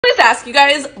always ask you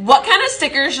guys, what kind of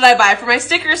stickers should I buy for my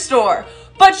sticker store?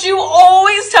 But you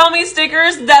always tell me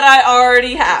stickers that I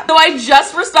already have. So I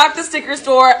just restocked the sticker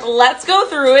store. Let's go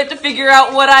through it to figure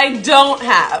out what I don't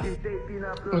have.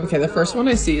 Okay, the first one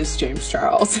I see is James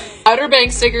Charles. Outer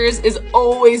Banks stickers is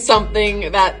always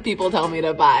something that people tell me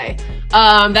to buy.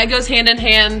 That goes hand in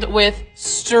hand with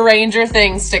Stranger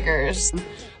Things stickers.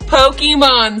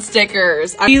 Pokemon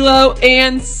stickers, Lilo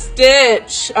and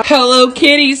Stitch, Hello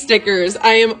Kitty stickers. I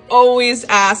am always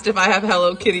asked if I have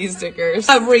Hello Kitty stickers.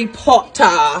 Harry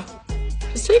Potter.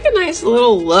 Just take a nice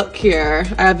little look here.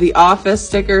 I have the Office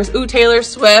stickers. Ooh, Taylor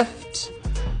Swift.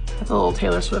 That's a little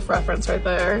Taylor Swift reference right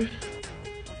there.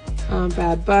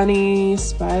 Bad Bunny,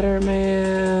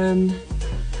 Spider-Man,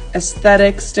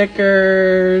 aesthetic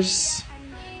stickers,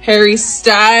 Harry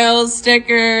Styles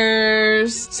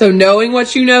stickers. So knowing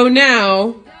what you know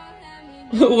now,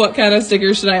 what kind of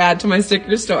stickers should I add to my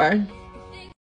sticker store?